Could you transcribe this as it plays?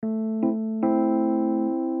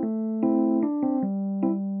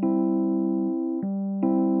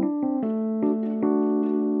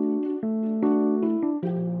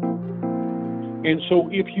And so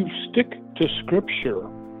if you stick to Scripture,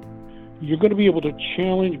 you're going to be able to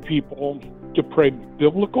challenge people to pray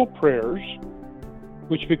biblical prayers,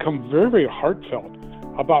 which become very, very heartfelt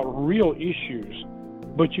about real issues,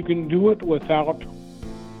 but you can do it without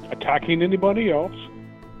attacking anybody else,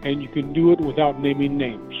 and you can do it without naming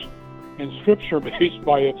names. And Scripture-based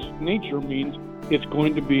by its nature means it's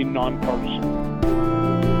going to be nonpartisan.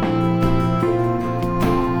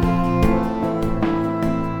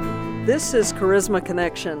 This is Charisma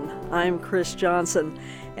Connection. I'm Chris Johnson,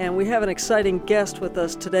 and we have an exciting guest with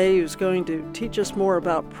us today who's going to teach us more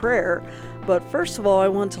about prayer. But first of all, I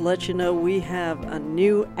want to let you know we have a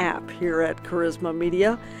new app here at Charisma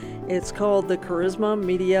Media. It's called the Charisma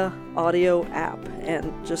Media Audio app.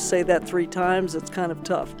 And just say that 3 times, it's kind of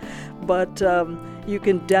tough. But you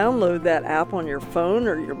can download that app on your phone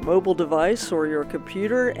or your mobile device or your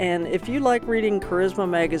computer. And if you like reading Charisma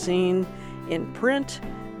Magazine in print,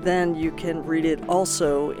 then you can read it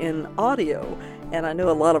also in audio. And I know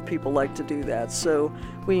a lot of people like to do that. So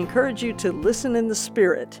we encourage you to listen in the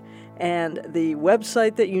Spirit. And the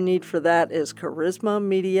website that you need for that is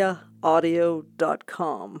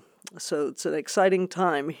charismamediaaudio.com. So it's an exciting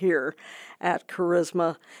time here at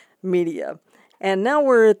Charisma Media. And now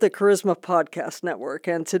we're at the Charisma Podcast Network.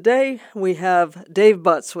 And today we have Dave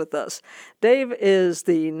Butts with us. Dave is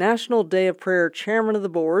the National Day of Prayer Chairman of the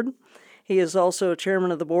Board. He is also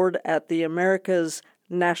chairman of the board at the America's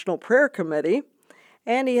National Prayer Committee,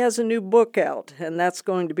 and he has a new book out, and that's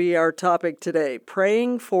going to be our topic today,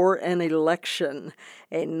 Praying for an Election,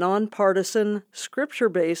 a nonpartisan,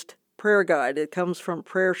 scripture-based prayer guide. It comes from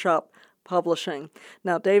Prayer Shop Publishing.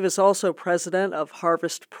 Now, Dave is also president of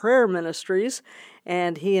Harvest Prayer Ministries,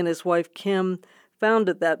 and he and his wife, Kim,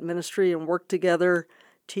 founded that ministry and worked together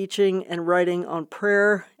teaching and writing on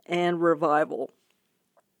prayer and revival.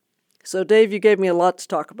 So, Dave, you gave me a lot to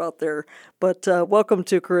talk about there, but welcome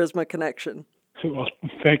to Charisma Connection. Well,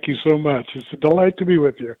 thank you so much. It's a delight to be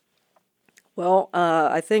with you. Well,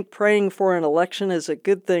 I think praying for an election is a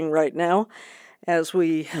good thing right now. As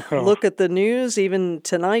we look at the news, even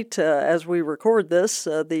tonight, as we record this,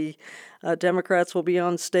 the Democrats will be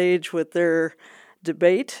on stage with their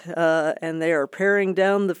debate, and they are paring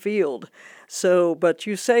down the field. So, but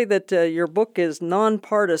you say that your book is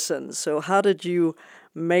nonpartisan. So, how did you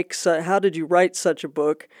write such a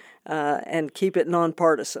book and keep it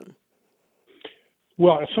nonpartisan?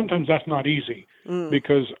 Well, sometimes that's not easy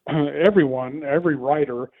because every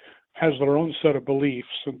writer has their own set of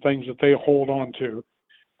beliefs and things that they hold on to.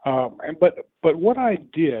 But what I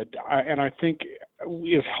did, and I think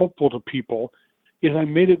is helpful to people, is I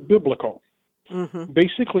made it biblical. Mm-hmm.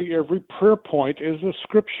 Basically, every prayer point is a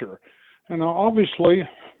scripture. And obviously,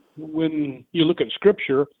 when you look at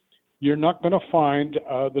scripture, you're not going to find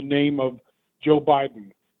the name of Joe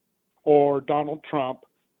Biden or Donald Trump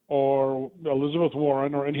or Elizabeth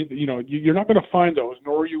Warren or any, you're not going to find those,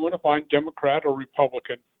 nor are you going to find Democrat or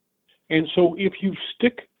Republican. And so if you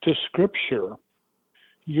stick to Scripture,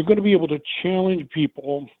 you're going to be able to challenge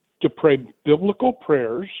people to pray biblical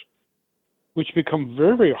prayers, which become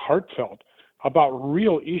very, very heartfelt about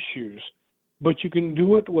real issues, but you can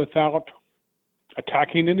do it without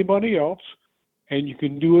attacking anybody else, and you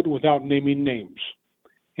can do it without naming names.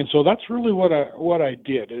 And so that's really what I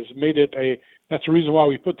did, is made it that's the reason why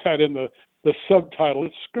we put that in the subtitle.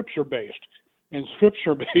 It's scripture-based. And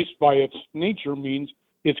scripture-based by its nature means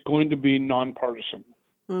it's going to be nonpartisan.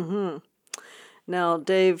 Mm-hmm. Now,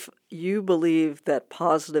 Dave, you believe that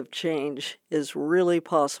positive change is really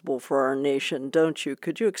possible for our nation, don't you?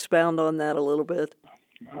 Could you expound on that a little bit?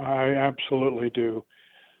 I absolutely do.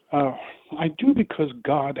 I do because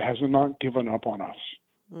God has not given up on us.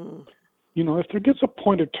 Mm. If there gets a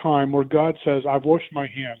point of time where God says, I've washed my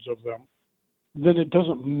hands of them, then it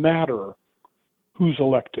doesn't matter who's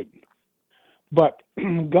elected. But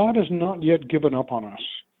God has not yet given up on us.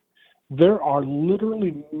 There are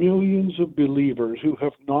literally millions of believers who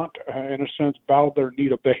have not, in a sense, bowed their knee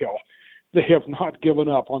to Baal. They have not given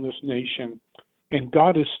up on this nation. And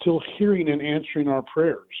God is still hearing and answering our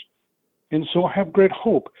prayers. And so I have great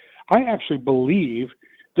hope. I actually believe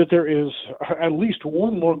that there is at least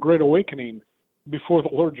one more great awakening before the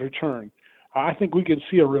Lord's return. I think we can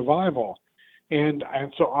see a revival. And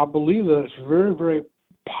so I believe that it's very, very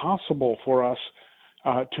possible for us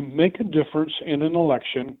to make a difference in an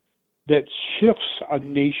election that shifts a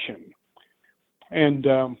nation. And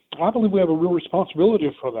I believe we have a real responsibility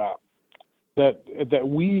for that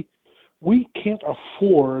we can't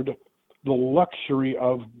afford the luxury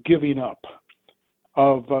of giving up,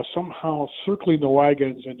 of somehow circling the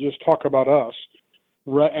wagons and just talk about us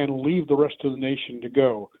and leave the rest of the nation to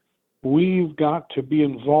go. we've got to be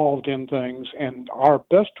involved in things, and our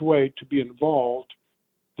best way to be involved,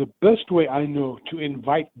 the best way I know to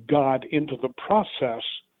invite God into the process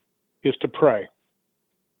is to pray.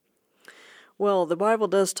 Well, the Bible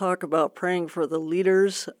does talk about praying for the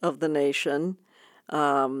leaders of the nation.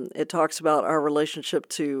 It talks about our relationship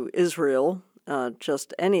to Israel,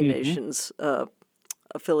 just any nation's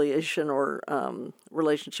affiliation or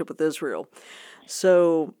relationship with Israel.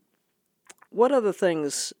 So, what other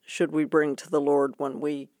things should we bring to the Lord when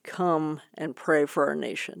we come and pray for our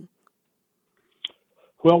nation?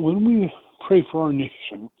 Well, when we pray for our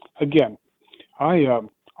nation, again, I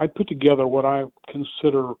put together what I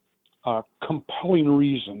consider compelling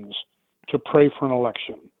reasons to pray for an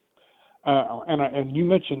election. And you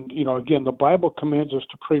mentioned, again, the Bible commands us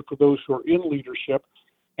to pray for those who are in leadership,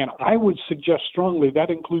 and I would suggest strongly that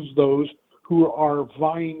includes those who are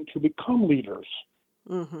vying to become leaders.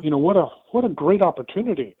 Mm-hmm. What a great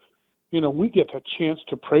opportunity. We get a chance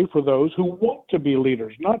to pray for those who want to be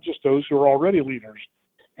leaders, not just those who are already leaders.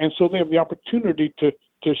 And so they have the opportunity to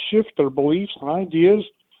shift their beliefs and ideas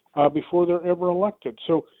before they're ever elected.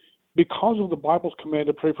 So because of the Bible's command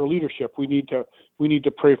to pray for leadership, we need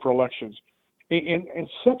to pray for elections. And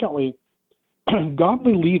secondly,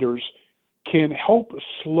 godly leaders can help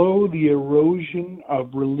slow the erosion of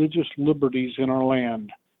religious liberties in our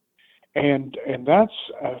land. And that's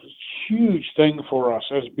a huge thing for us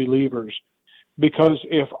as believers, because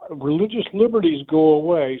if religious liberties go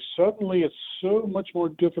away, suddenly it's so much more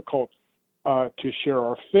difficult to share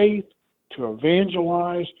our faith, to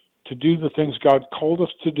evangelize, to do the things God called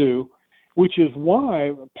us to do, which is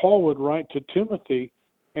why Paul would write to Timothy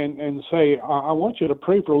and say, I want you to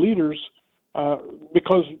pray for leaders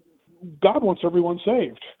because God wants everyone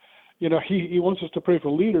saved. He wants us to pray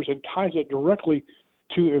for leaders and ties it directly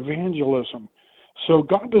to evangelism. So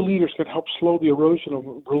godly leaders can help slow the erosion of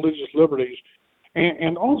religious liberties.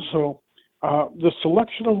 And also, the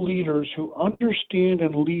selection of leaders who understand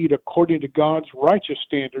and lead according to God's righteous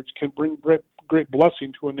standards can bring great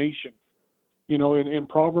blessing to a nation. In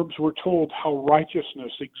Proverbs, we're told how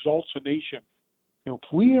righteousness exalts a nation. If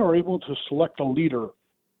we are able to select a leader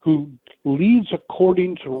who leads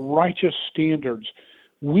according to righteous standards,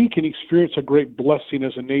 we can experience a great blessing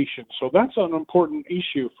as a nation. So that's an important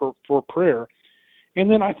issue for prayer. And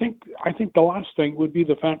then I think the last thing would be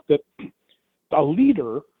the fact that a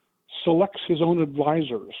leader selects his own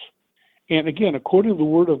advisors. And again, according to the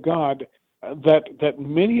Word of God, that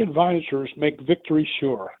many advisors make victory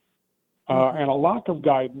sure. And a lack of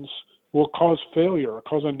guidance will cause failure,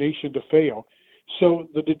 cause a nation to fail. So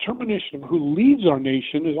the determination of who leads our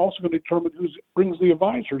nation is also going to determine who brings the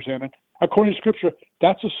advisors in. And according to Scripture,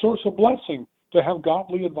 that's a source of blessing to have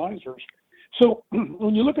godly advisors. So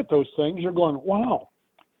when you look at those things, you're going, wow,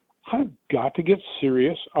 I've got to get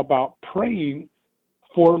serious about praying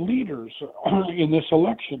for leaders in this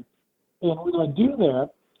election. And when I do that,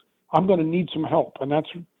 I'm going to need some help. And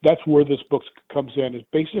that's where this book comes in. It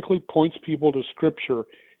basically points people to Scripture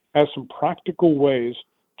as some practical ways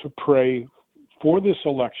to pray for this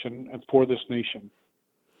election and for this nation.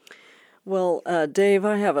 Well, Dave,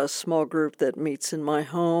 I have a small group that meets in my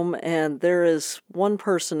home, and there is one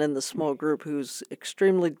person in the small group who's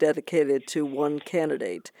extremely dedicated to one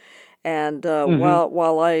candidate. And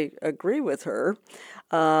while I agree with her,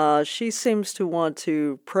 she seems to want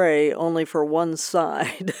to pray only for one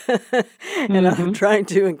side. And I'm trying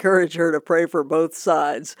to encourage her to pray for both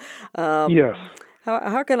sides. Yes.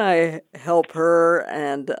 How can I help her,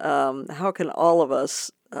 and how can all of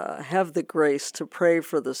us have the grace to pray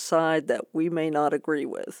for the side that we may not agree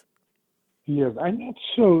with? Yes, and that's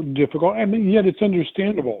so difficult. I mean, yet it's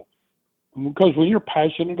understandable. Because when you're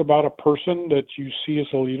passionate about a person that you see as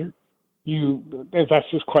a leader, that's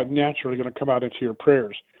just quite naturally going to come out into your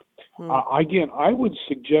prayers. Again, I would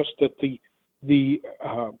suggest that the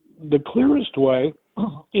clearest way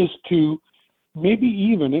is to maybe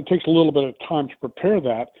even, it takes a little bit of time to prepare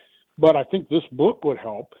that, but I think this book would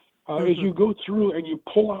help, as you go through and you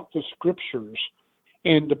pull out the Scriptures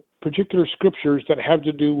and the particular Scriptures that have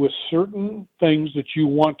to do with certain things that you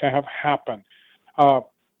want to have happen.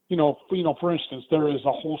 For instance, there is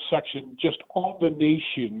a whole section just on the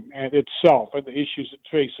nation and itself and the issues it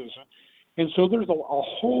faces. And so there's a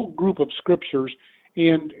whole group of Scriptures,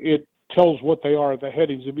 and it tells what they are, the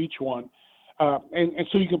headings of each one. And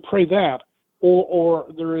so you can pray that. Or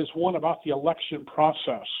there is one about the election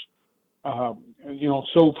process.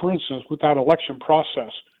 So for instance, with that election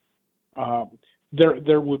process,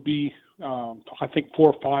 there would be, I think,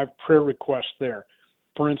 4 or 5 prayer requests there.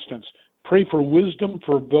 For instance, pray for wisdom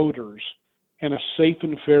for voters and a safe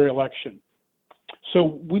and fair election. So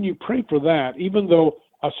when you pray for that, even though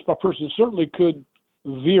a person certainly could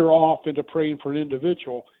veer off into praying for an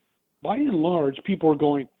individual. By and large, people are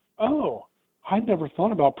going, oh, I never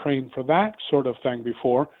thought about praying for that sort of thing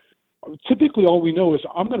before. Typically, all we know is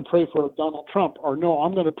I'm going to pray for Donald Trump, or no,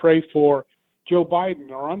 I'm going to pray for Joe Biden,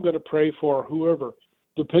 or I'm going to pray for whoever,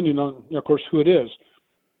 depending on, of course, who it is.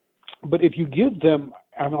 But if you give them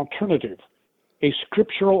an alternative, a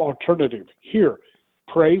scriptural alternative, here,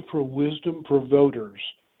 pray for wisdom for voters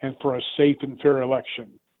and for a safe and fair election.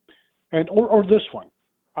 And or this one.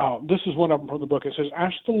 This is one of them from the book. It says,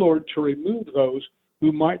 ask the Lord to remove those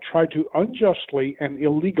who might try to unjustly and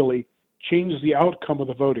illegally change the outcome of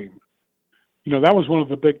the voting. That was one of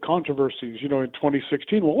the big controversies, in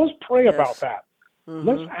 2016. Well, let's pray about that. Mm-hmm.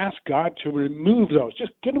 Let's ask God to remove those.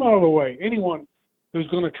 Just get them out of the way. Anyone who's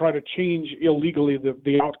going to try to change illegally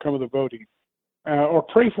the outcome of the voting. Or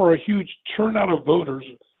pray for a huge turnout of voters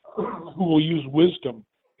who will use wisdom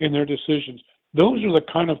in their decisions. Those are the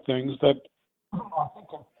kind of things that I think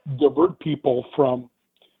can divert people from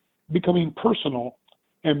becoming personal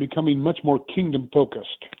and becoming much more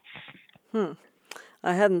kingdom-focused.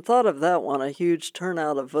 I hadn't thought of that one, a huge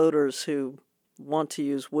turnout of voters who want to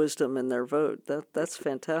use wisdom in their vote. That's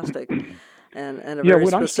fantastic, and a very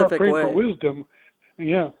specific way. When I start praying for wisdom,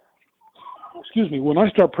 when I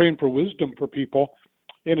start praying for wisdom for people,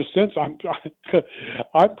 in a sense, I'm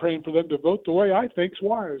praying for them to vote the way I think's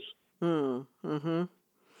wise. Mm-hmm.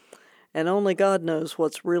 And only God knows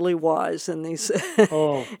what's really wise in these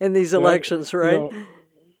in these elections, right?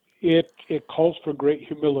 It calls for great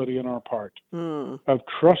humility on our part of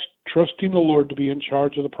trusting the Lord to be in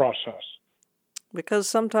charge of the process. Because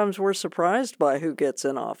sometimes we're surprised by who gets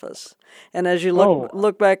in office. And as you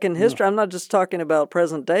look back in history, I'm not just talking about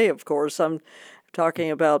present day, of course. I'm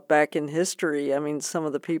talking about back in history. I mean, some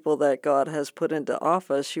of the people that God has put into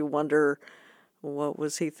office, you wonder, what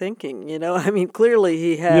was he thinking? I mean, clearly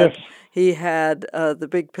he had the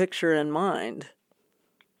big picture in mind.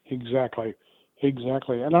 Exactly.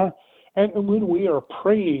 And when we are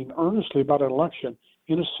praying earnestly about an election,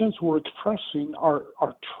 in a sense, we're expressing our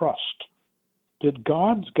trust that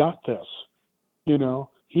God's got this.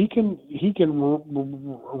 He can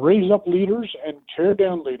raise up leaders and tear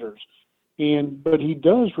down leaders, but he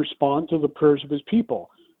does respond to the prayers of his people.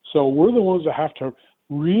 So we're the ones that have to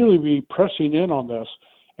really be pressing in on this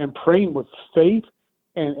and praying with faith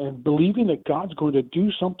and believing that God's going to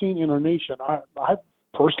do something in our nation. I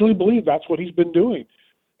personally believe that's what he's been doing,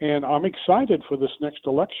 and I'm excited for this next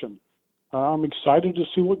election. I'm excited to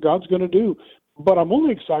see what God's going to do. But I'm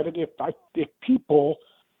only excited if people,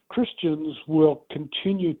 Christians, will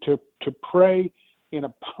continue to pray in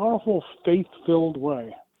a powerful, faith-filled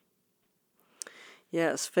way.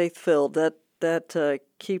 Yes, faith-filled. That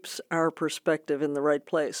keeps our perspective in the right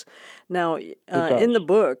place. Now, in the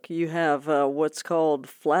book, you have what's called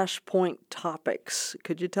flashpoint topics.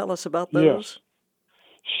 Could you tell us about those?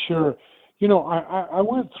 Yes, sure. I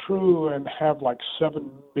went through and have like 7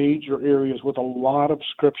 major areas with a lot of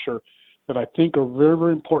scripture that I think are very,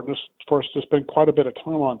 very important for us to spend quite a bit of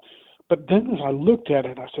time on. But then as I looked at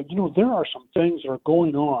it, I said, there are some things that are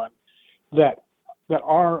going on that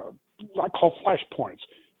are, I call flashpoints,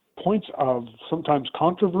 points of sometimes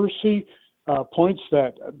controversy, points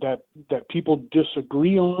that people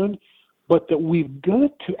disagree on, but that we've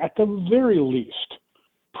got to, at the very least,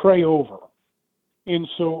 pray over. And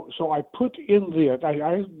so I put in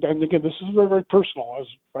and again, this is very, very personal. As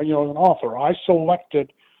an author, I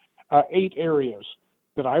selected 8 areas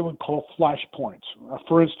that I would call flashpoints.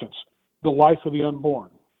 For instance, the life of the unborn.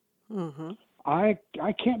 Mm-hmm. I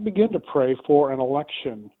can't begin to pray for an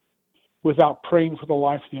election without praying for the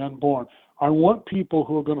life of the unborn. I want people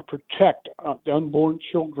who are going to protect the unborn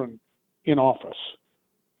children in office.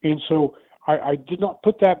 And so I did not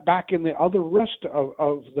put that back in the other rest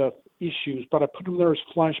of the issues, but I put them there as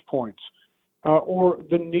flashpoints. Or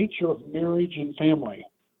the nature of marriage and family.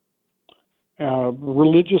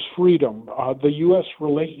 Religious freedom, the U.S.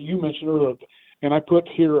 you mentioned earlier, and I put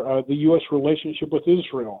here the U.S. relationship with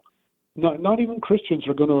Israel. Not even Christians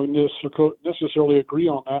are going to necessarily agree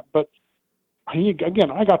on that, but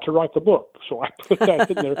again, I got to write the book, so I put that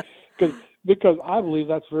in there because I believe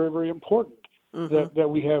that's very, very important. Mm-hmm. that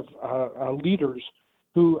we have leaders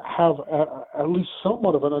who have at least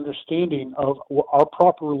somewhat of an understanding of our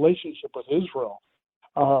proper relationship with Israel.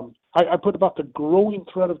 I put about the growing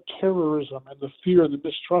threat of terrorism and the fear and the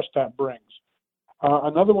mistrust that brings.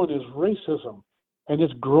 Another one is racism and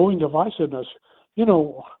its growing divisiveness.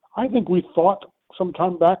 I think we thought some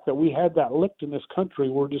time back that we had that licked in this country.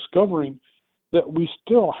 We're discovering that we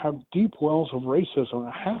still have deep wells of racism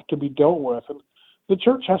that have to be dealt with. And the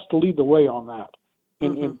church has to lead the way on that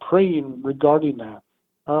and praying regarding that.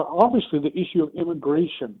 Obviously, the issue of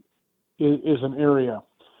immigration is an area.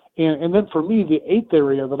 And then for me, the eighth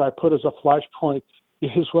area that I put as a flashpoint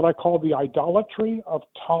is what I call the idolatry of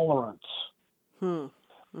tolerance.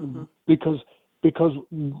 Mm-hmm. Because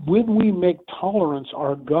when we make tolerance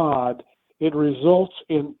our God, it results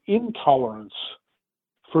in intolerance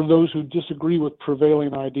for those who disagree with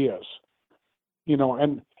prevailing ideas.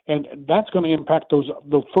 And that's going to impact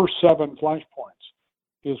the first 7 flashpoints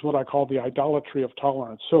is what I call the idolatry of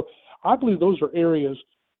tolerance. So I believe those are areas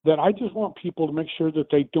that I just want people to make sure that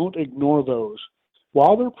they don't ignore those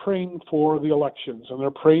while they're praying for the elections and they're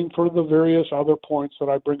praying for the various other points that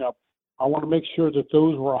I bring up. I want to make sure that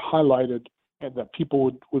those were highlighted and that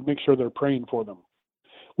people would make sure they're praying for them.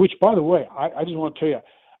 Which, by the way, I just want to tell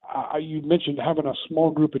you, you mentioned having a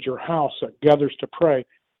small group at your house that gathers to pray.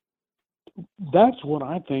 That's what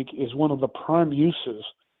I think is one of the prime uses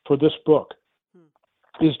for this book,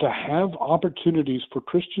 is to have opportunities for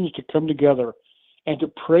Christians to come together and to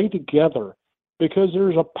pray together, because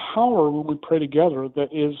there's a power when we pray together that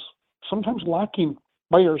is sometimes lacking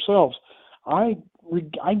by ourselves. I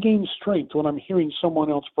gain strength when I'm hearing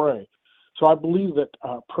someone else pray. So I believe that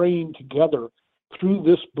praying together through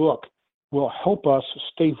this book will help us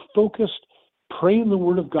stay focused, praying the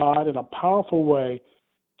Word of God in a powerful way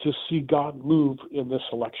to see God move in this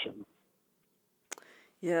election.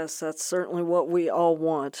 Yes, that's certainly what we all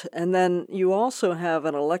want. And then you also have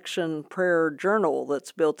an election prayer journal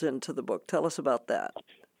that's built into the book. Tell us about that.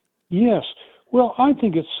 Yes. Well, I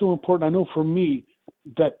think it's so important. I know for me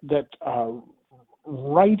that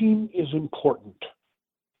writing is important.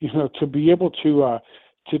 To be able to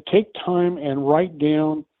take time and write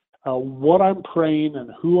down what I'm praying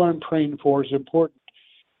and who I'm praying for is important.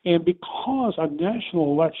 And because a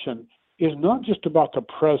national election is not just about the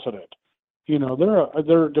president,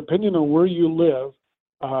 there depending on where you live,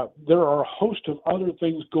 there are a host of other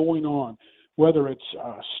things going on, whether it's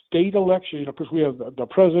state election, because we have the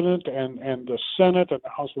president and the Senate and the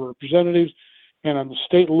House of Representatives, and on the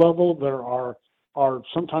state level there are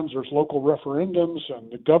sometimes there's local referendums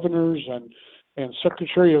and the governors and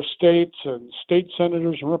Secretary of States and state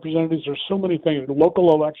senators and representatives. There's so many things,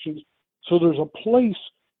 local elections. So there's a place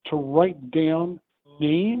to write down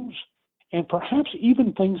names and perhaps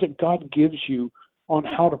even things that God gives you on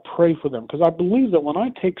how to pray for them. Because I believe that when I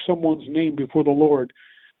take someone's name before the Lord,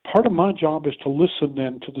 part of my job is to listen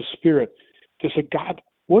then to the Spirit, to say, God,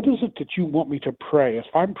 what is it that you want me to pray? If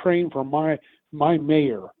I'm praying for my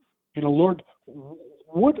mayor, Lord,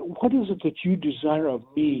 what is it that you desire of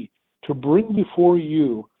me to bring before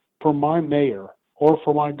you for my mayor or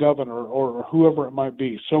for my governor or whoever it might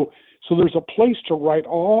be? So there's a place to write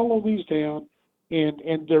all of these down,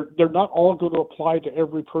 and they're not all going to apply to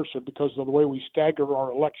every person because of the way we stagger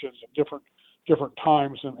our elections at different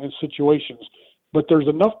times and situations. But there's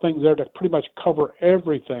enough things there to pretty much cover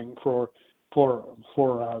everything for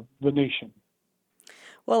the nation.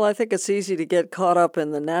 Well, I think it's easy to get caught up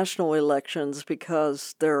in the national elections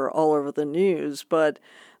because they're all over the news, but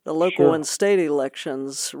the local and state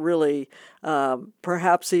elections really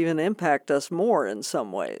perhaps even impact us more in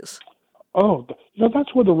some ways. Oh,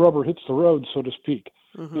 that's where the rubber hits the road, so to speak.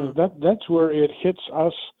 Mm-hmm. That's where it hits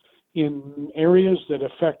us in areas that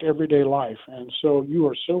affect everyday life. And so you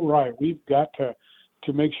are so right. We've got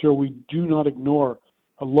to make sure we do not ignore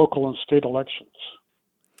local and state elections.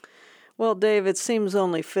 Well, Dave, it seems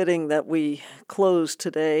only fitting that we close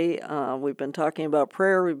today. We've been talking about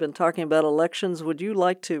prayer. We've been talking about elections. Would you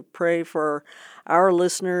like to pray for our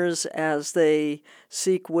listeners as they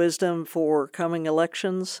seek wisdom for coming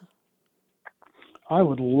elections? I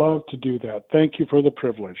would love to do that. Thank you for the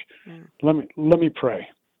privilege. Let me pray.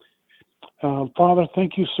 Father,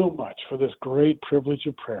 thank you so much for this great privilege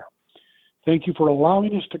of prayer. Thank you for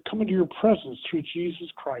allowing us to come into your presence through Jesus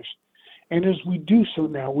Christ. And as we do so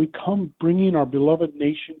now, we come bringing our beloved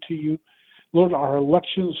nation to you. Lord, our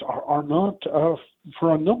elections are not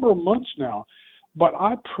for a number of months now, but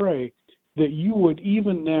I pray that you would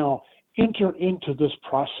even now enter into this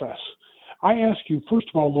process. I ask you, first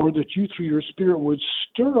of all, Lord, that you through your Spirit would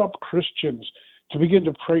stir up Christians to begin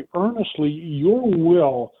to pray earnestly your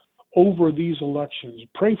will over these elections.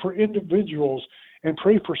 Pray for individuals and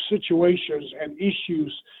pray for situations and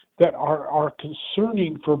issues that are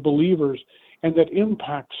concerning for believers and that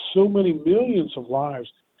impact so many millions of lives.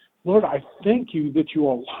 Lord, I thank you that you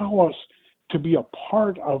allow us to be a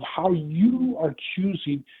part of how you are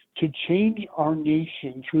choosing to change our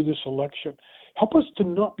nation through this election. Help us to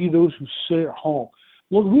not be those who sit at home.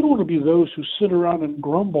 Lord, we don't want to be those who sit around and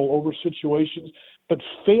grumble over situations, but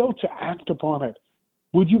fail to act upon it.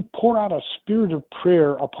 Would you pour out a spirit of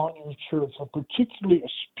prayer upon your church, and particularly a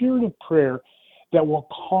spirit of prayer that will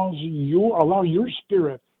allow your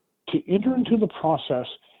Spirit to enter into the process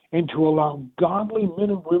and to allow godly men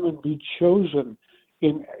and women be chosen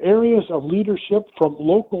in areas of leadership from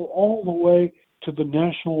local all the way to the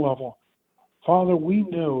national level. Father, we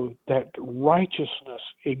know that righteousness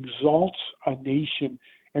exalts a nation,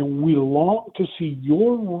 and we long to see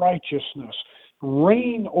your righteousness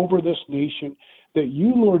reign over this nation, that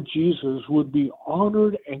you, Lord Jesus, would be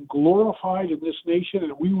honored and glorified in this nation,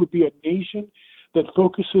 and we would be a nation that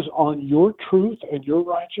focuses on your truth and your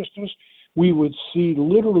righteousness. We would see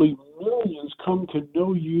literally millions come to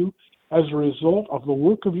know you as a result of the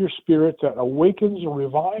work of your Spirit that awakens and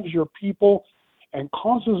revives your people and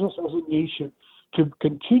causes us as a nation to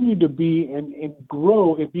continue to be and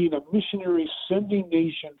grow in being a missionary sending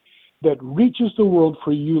nation that reaches the world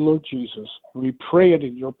for you, Lord Jesus. We pray it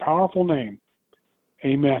in your powerful name.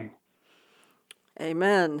 Amen.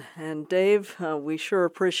 Amen. And Dave, we sure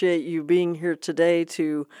appreciate you being here today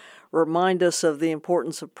to remind us of the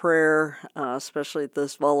importance of prayer, especially at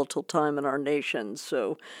this volatile time in our nation.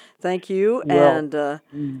 So thank you.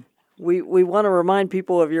 We want to remind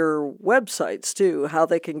people of your websites, too, how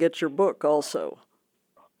they can get your book also.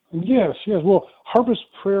 Yes. Well, Harvest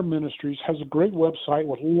Prayer Ministries has a great website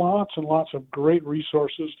with lots and lots of great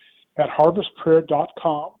resources at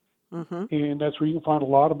harvestprayer.com. And that's where you can find a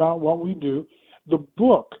lot about what we do. The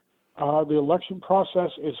book, The Election Process,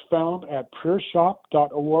 is found at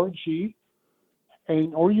prayershop.org,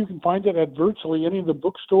 or you can find it at virtually any of the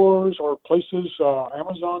bookstores or places,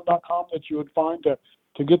 Amazon.com, that you would find to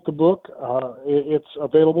get the book. It's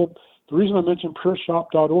available. The reason I mentioned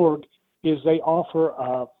prayershop.org is they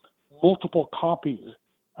offer multiple copies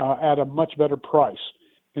at a much better price.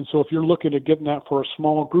 And so if you're looking at getting that for a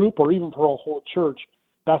small group or even for a whole church,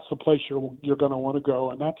 that's the place you're going to want to go.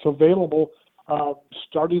 And that's available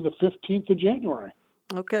starting the 15th of January.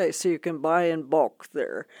 Okay, so you can buy in bulk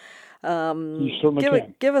there. You certainly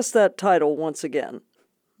can. Give us that title once again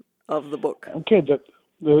of the book. Okay,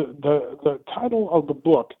 the title of the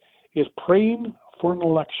book is Praying for an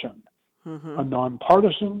Election, a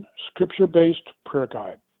nonpartisan, scripture-based prayer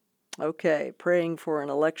guide. Okay, Praying for an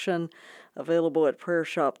Election, available at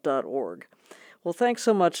prayershop.org. Well, thanks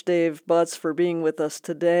so much, Dave Butts, for being with us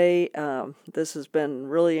today. This has been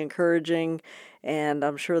really encouraging, and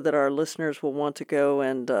I'm sure that our listeners will want to go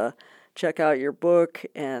and check out your book,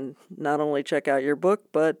 and not only check out your book,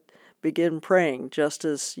 but begin praying just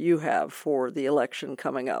as you have for the election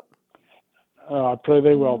coming up. I pray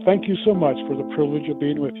they will. Thank you so much for the privilege of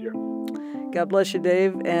being with you. God bless you,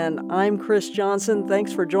 Dave. And I'm Chris Johnson.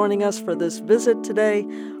 Thanks for joining us for this visit today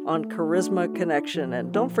on Charisma Connection.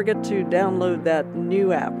 And don't forget to download that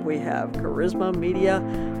new app we have,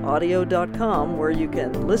 charismamediaaudio.com, where you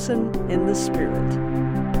can listen in the Spirit.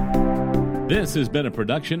 This has been a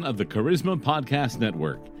production of the Charisma Podcast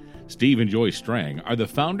Network. Steve and Joy Strang are the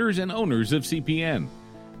founders and owners of CPN.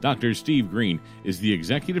 Dr. Steve Green is the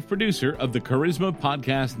executive producer of the Charisma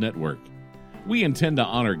Podcast Network. We intend to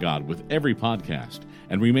honor God with every podcast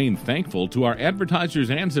and remain thankful to our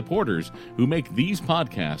advertisers and supporters who make these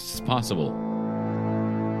podcasts possible.